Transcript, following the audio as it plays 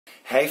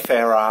Hey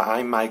Farrah,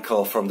 I'm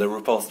Michael from the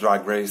RuPaul's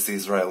Drag Race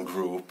Israel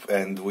group,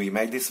 and we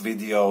made this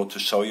video to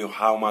show you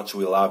how much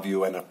we love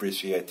you and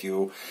appreciate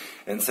you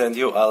and send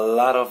you a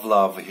lot of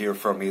love here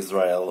from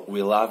Israel.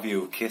 We love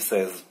you.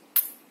 Kisses.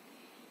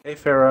 Hey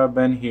Farrah,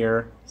 Ben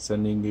here,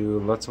 sending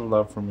you lots of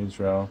love from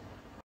Israel.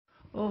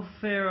 Oh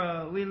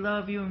Farrah, we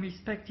love you and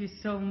respect you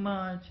so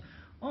much.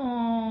 Oh.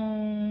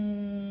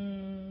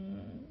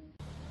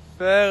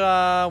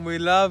 Farrah, we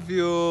love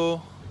you.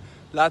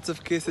 Lots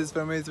of kisses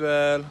from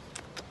Israel.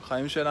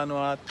 חיים שלנו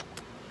את.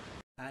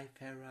 Hi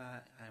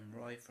Farrah, I'm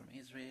Roy from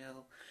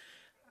Israel.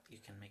 You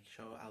can make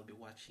sure I'll be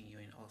watching you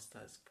in All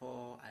Stars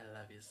 4. I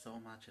love you so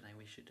much and I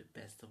wish you the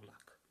best of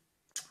luck.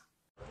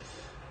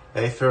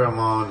 Hey Farrah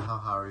Moan,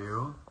 how are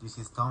you? This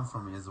is Tom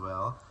from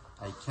Israel.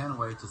 I can't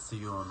wait to see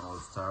you on All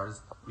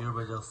Stars. You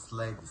will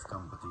slay this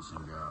competition,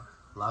 girl.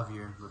 Love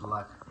you. Good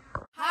luck.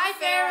 Hi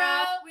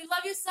Farrah, we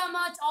love you so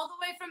much all the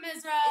way from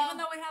Israel. Even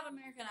though we have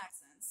American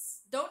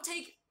accents. Don't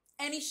take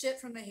any shit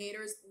from the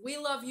haters. We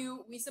love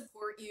you, we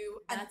support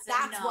you, and that's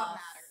what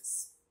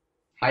matters.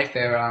 Hi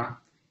Farrah.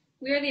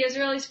 We are the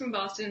Israelis from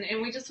Boston,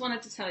 and we just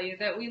wanted to tell you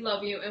that we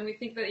love you and we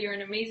think that you're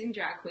an amazing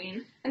drag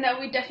queen. And that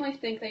we definitely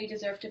think that you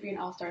deserve to be in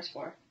All Stars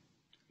 4.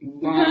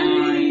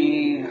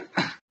 Bye.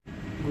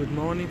 Good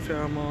morning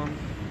Farrah Moan.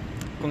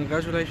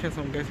 Congratulations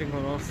on getting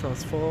on All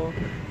Stars 4.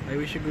 I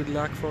wish you good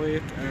luck for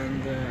it,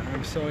 and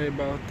I'm sorry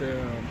about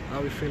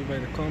how you feel by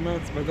the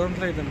comments, but don't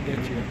let them get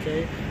you,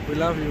 okay? We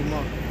love you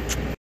more.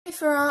 Hey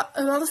Farrah,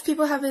 a lot of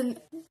people have been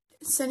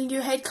sending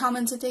you hate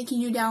comments and taking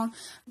you down,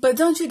 but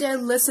don't you dare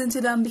listen to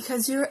them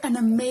because you're an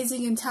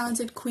amazing and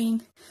talented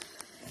queen.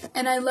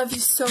 And I love you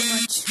so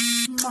much.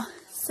 Mwah.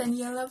 Send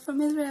you love from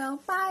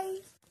Israel. Bye.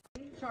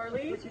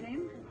 Charlie, what's your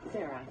name?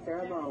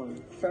 Farrah Moan.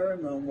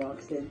 Farrah Moan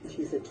walks in,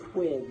 she's a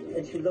twin,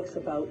 and she looks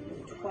about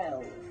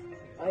 12.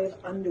 I have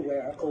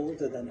underwear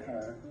older than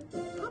her.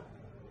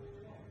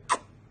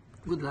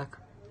 Good luck.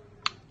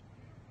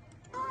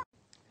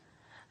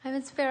 Hi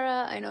Miss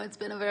Farrah, I know it's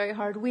been a very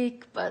hard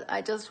week, but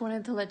I just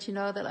wanted to let you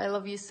know that I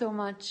love you so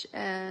much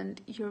and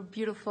you're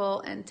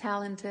beautiful and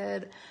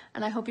talented,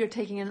 and I hope you're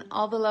taking in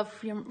all the love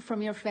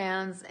from your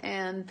fans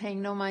and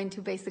paying no mind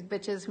to basic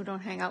bitches who don't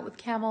hang out with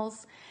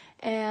camels.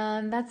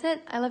 And that's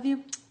it. I love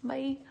you.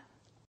 Bye.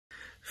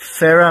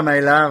 Farrah,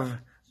 my love,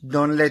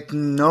 don't let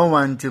no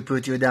one to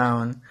put you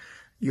down.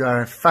 You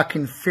are a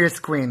fucking fierce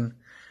queen.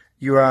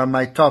 You are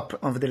my top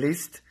of the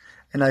list,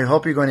 and I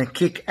hope you're gonna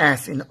kick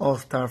ass in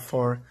All-Star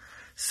 4.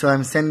 So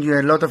I'm sending you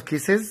a lot of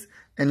kisses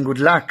and good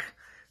luck.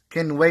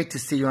 Can't wait to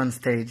see you on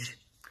stage.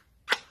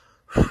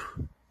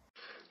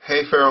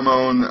 Hey Farrah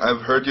Moan,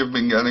 I've heard you've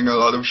been getting a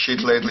lot of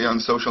shit lately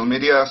on social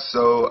media,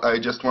 so I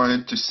just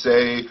wanted to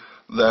say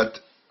that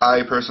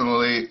I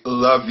personally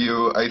love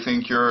you. I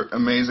think you're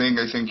amazing.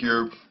 I think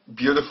you're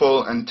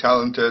beautiful and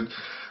talented.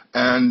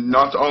 And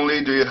not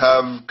only do you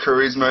have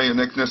charisma,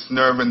 uniqueness,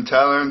 nerve, and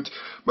talent,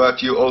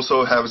 but you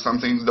also have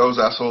something those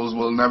assholes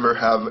will never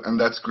have, and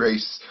that's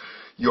grace.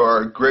 You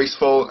are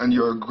graceful and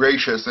you're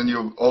gracious and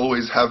you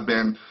always have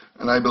been,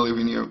 and I believe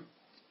in you.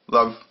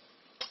 Love.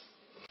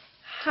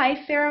 Hi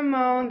Farrah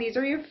Moan, these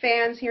are your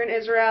fans here in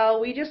Israel.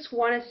 We just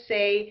want to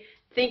say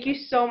thank you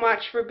so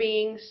much for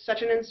being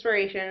such an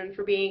inspiration and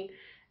for being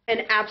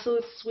an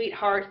absolute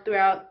sweetheart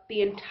throughout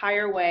the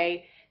entire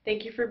way.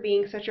 Thank you for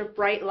being such a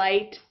bright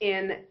light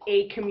in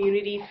a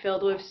community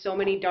filled with so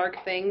many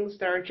dark things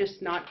that are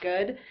just not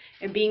good,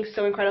 and being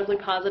so incredibly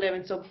positive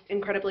and so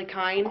incredibly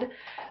kind.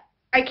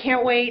 I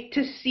can't wait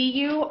to see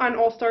you on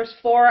All Stars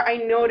 4. I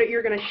know that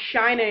you're going to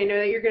shine, and I know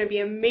that you're going to be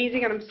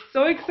amazing, and I'm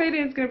so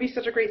excited. It's going to be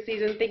such a great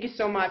season. Thank you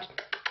so much.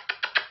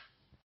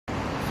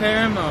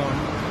 Farrah Moan,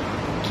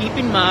 keep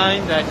in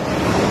mind that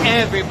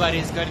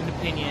everybody's got an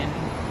opinion,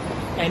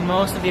 and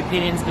most of the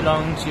opinions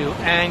belong to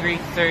angry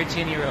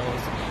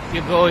 13-year-olds.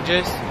 You're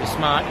gorgeous, you're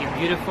smart, you're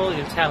beautiful,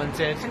 you're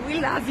talented. And we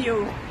love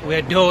you. We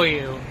adore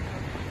you.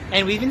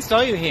 And we even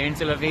saw you here in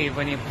Tel Aviv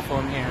when you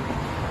performed here.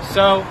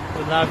 So,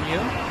 we love you.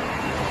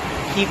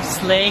 Keep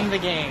slaying the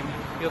game.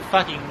 You're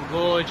fucking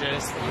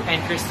gorgeous.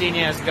 And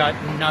Christina has got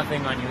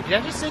nothing on you. Did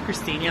I just say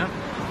Christina?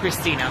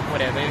 Christina,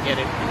 whatever, you get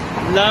it.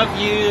 Love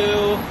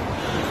you.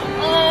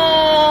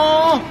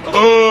 Oh!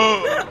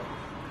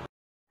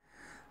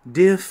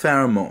 Dear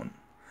Farrah Moan,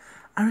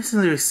 I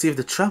recently received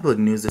the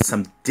troubling news that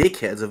some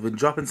dickheads have been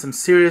dropping some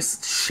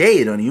serious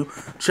shade on you,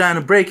 trying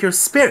to break your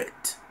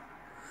spirit.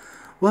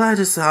 Well, I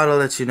just thought I'll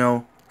let you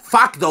know,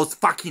 fuck those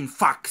fucking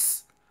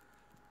fucks!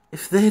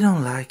 If they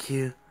don't like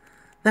you,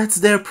 that's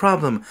their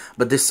problem,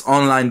 but this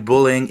online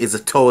bullying is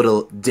a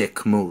total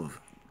dick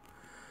move.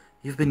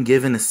 You've been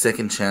given a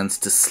second chance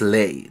to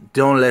slay.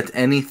 Don't let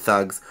any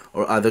thugs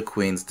or other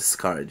queens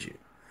discourage you.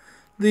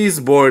 These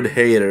bored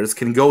haters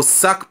can go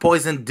suck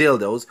poisoned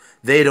dildos.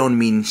 They don't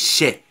mean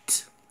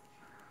shit.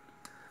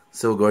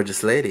 So,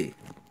 gorgeous lady,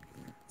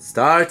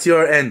 start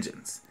your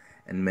engines,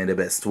 and may the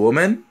best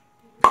woman...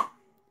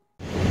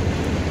 Hey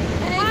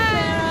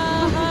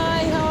Farrah,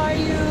 hi, how are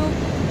you?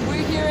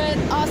 We're here at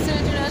Austin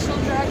International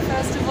Drag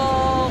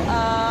Festival.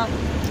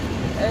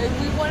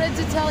 We wanted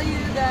to tell you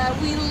that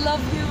we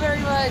love you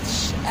very much.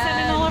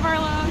 Sending all of our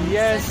love.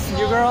 Yes,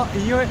 you girl,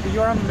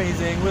 you're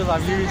amazing. We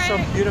love you. You're so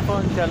beautiful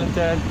and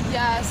talented.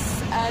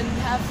 Yes, and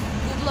have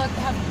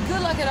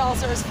good luck at All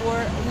Stars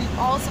 4. We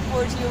all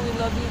support you. We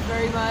love you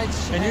very much.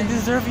 And you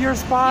deserve your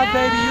spot,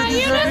 baby.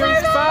 You deserve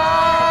your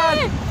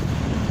spot.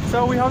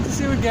 So we hope to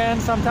see you again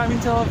sometime in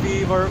Tel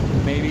Aviv or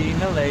maybe in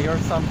LA or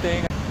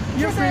something.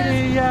 You're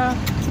pretty, yeah.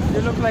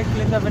 You look like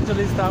Linda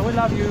Evangelista. We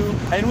love you.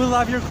 And we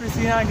love your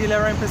Christina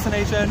Aguilera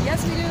impersonation.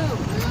 Yes, we do.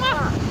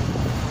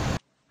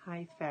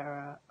 Hi,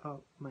 Farrah.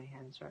 Oh, my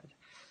hand's red.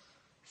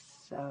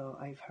 So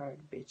I've heard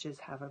bitches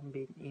haven't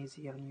been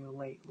easy on you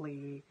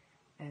lately,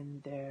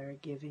 and they're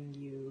giving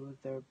you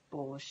their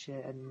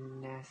bullshit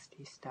and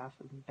nasty stuff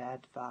and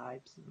bad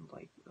vibes and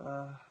like,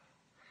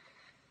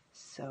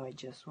 So I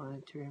just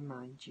wanted to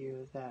remind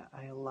you that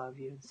I love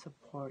you and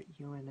support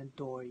you and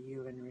adore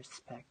you and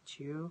respect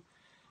you,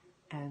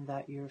 and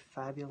that you're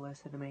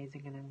fabulous and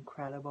amazing and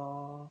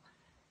incredible,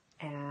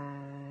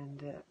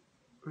 and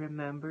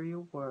remember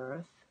your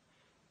worth.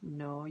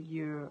 Know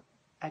you're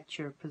at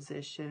your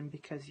position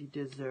because you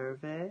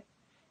deserve it,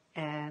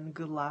 and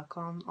good luck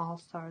on All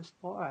Stars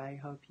 4. I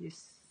hope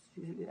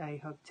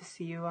to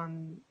see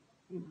you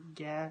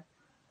get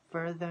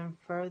further and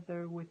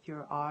further with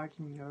your art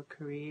and your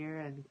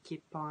career, and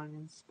keep on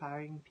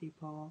inspiring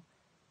people.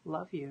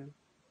 Love you.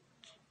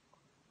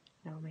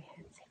 Now my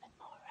hand's even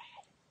more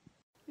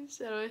red.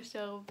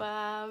 3,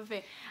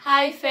 4,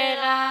 Hi,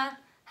 Farrah.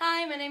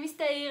 Hi, my name is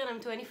Tair and I'm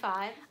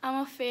 25.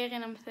 I'm Ophir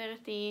and I'm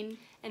 13.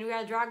 And we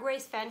are Drag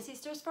Race Fan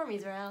Sisters from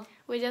Israel.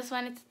 We just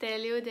wanted to tell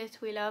you that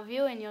we love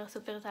you and you're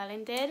super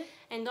talented.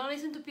 And don't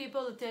listen to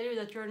people who tell you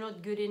that you're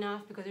not good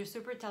enough, because you're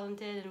super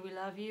talented and we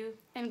love you.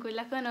 And good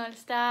luck on All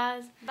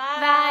Stars.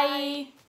 Bye! Bye.